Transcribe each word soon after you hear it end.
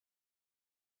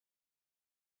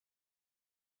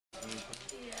Yeah.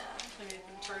 I mean, it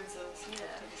turns us to the Yeah.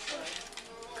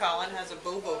 side. Colin has a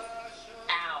boo-boo.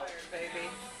 Ow. There, baby.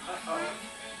 Uh-oh.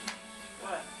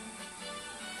 What?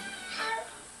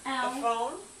 Ow. The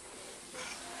phone?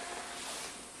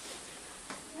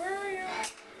 Where are you?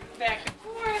 Back and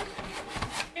forth.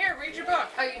 Here, read your book.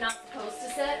 Are you not supposed to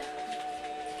sit?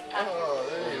 Oh,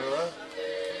 there you are.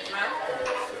 Huh?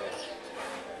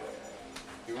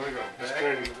 You want to go back?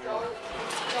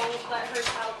 Don't let her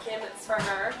tell Kim it's for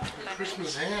her.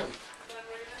 Christmas ham.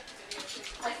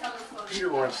 I tell this one. Peter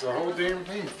wants the whole damn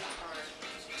thing.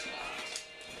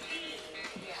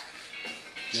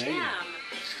 Jam.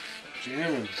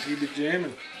 Jamming. He be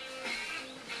jamming.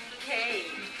 Hey.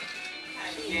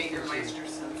 Jägermeister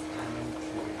sense.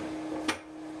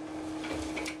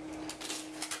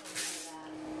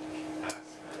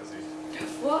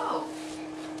 Whoa.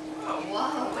 Oh,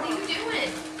 Whoa. What are you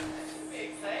doing?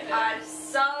 excited. I'm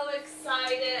so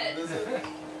excited.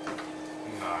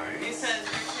 Nice. He says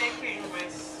you're taking my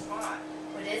spot.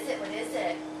 What is it? What is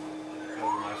it?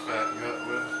 Cover my fat gut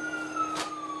with.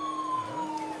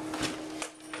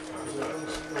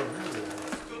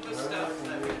 Scuba stuff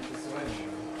that we switch.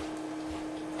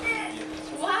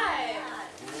 What?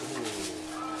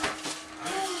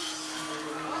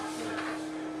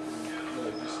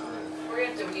 We're gonna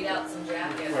have to weed out some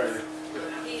jackets. Right.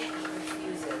 He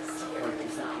refuses to wear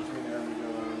these out.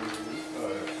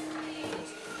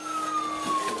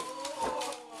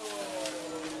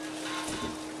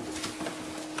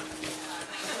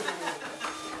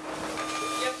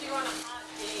 Yep, you want a hot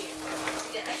date.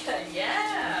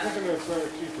 Yeah. Look at that fat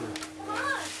keeper. Come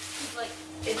on. He's like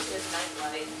into his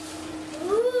nightlight.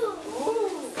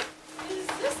 Ooh. Is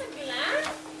this a gland?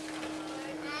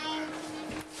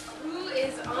 Who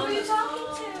is on Who are you talking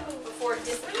to? Before it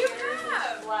disappears in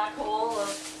the black hole of.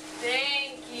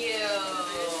 Thank you.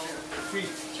 Feet.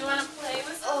 Do you want to play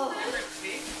with Oh. some favorite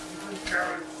feet?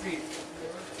 Carrot feet.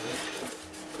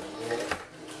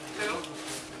 Who?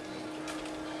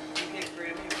 You get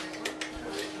Grammy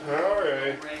Ray?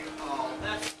 Alright. Ray Hall.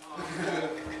 That's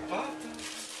awesome.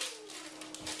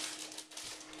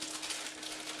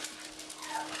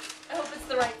 I hope it's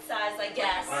the right size, I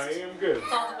guess. I am good.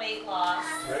 It's all the weight loss.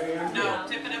 I am No,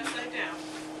 good. tip it upside down.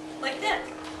 Like this.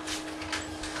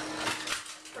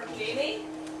 From Jamie?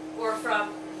 Or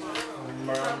from.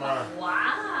 Mama.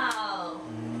 Wow.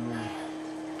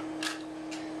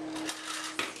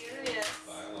 Serious.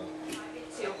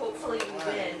 So hopefully we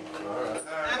win. Alright.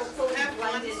 Hopefully Have we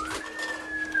blended. What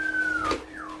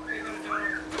are you going to do?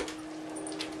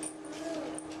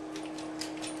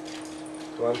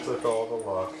 Glenn took all the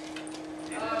luck.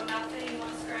 Oh, nothing. You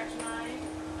want to scratch mine?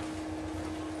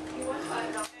 You want to cut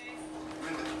it off?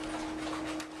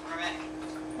 All right.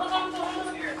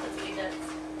 Here. Let's leave it.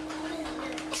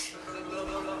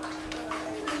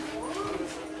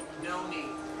 No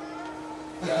need.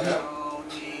 Dada? No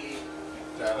need.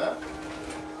 Dada?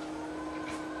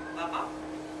 Papa?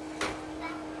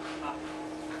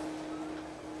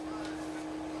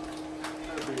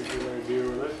 That'd be a good idea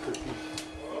with that cookie.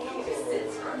 He just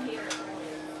sits from here.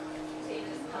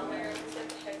 Changes colors,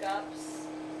 hit pickups.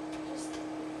 Just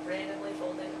randomly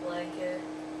folding a blanket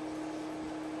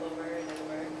over and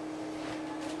over.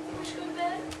 Think we should go to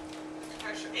bed?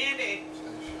 Pressure. Andy,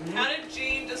 how did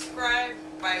Jean describe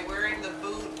by wearing the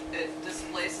boot it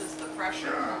displaces the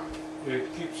pressure?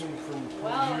 It keeps him from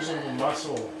Well, using the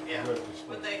muscle. Yeah. that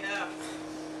What they have?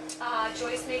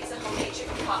 Joyce makes a homemade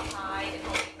chicken pot pie and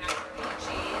homemade macaroni and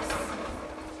cheese.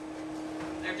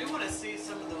 I do want to see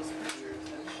some of those pictures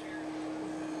and share.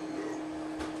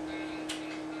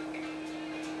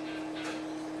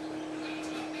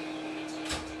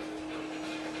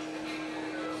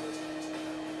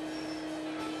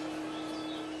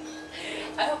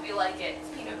 I hope you like it. It's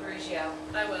Pinot Grigio.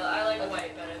 I will. I like Okay.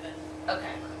 white better than.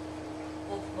 Okay.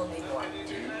 We'll need more.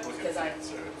 Because I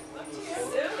soon,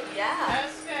 Soon. yeah.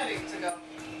 Ask Daddy to go.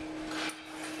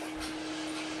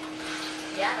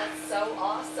 Yeah, that's so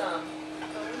awesome.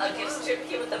 A gift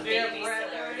certificate with a Do you have baby red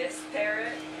Solaris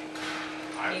parrot.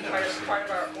 I've Being never part seen of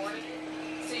our ornament.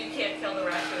 So you can't kill the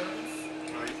raccoons.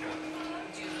 No, you can't.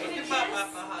 Do you give Give a Papa kiss? a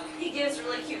hug. He gives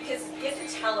really cute kisses. You have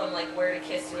to tell him like where to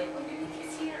kiss. You're like, oh, you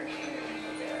kiss here or here.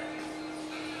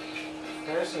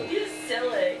 Carson. He's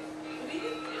silly. What do you do?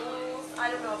 I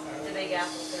don't know if the big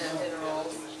apple's gonna have dinner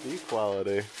rolls.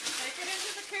 Equality. Take it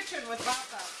into the kitchen with Papa.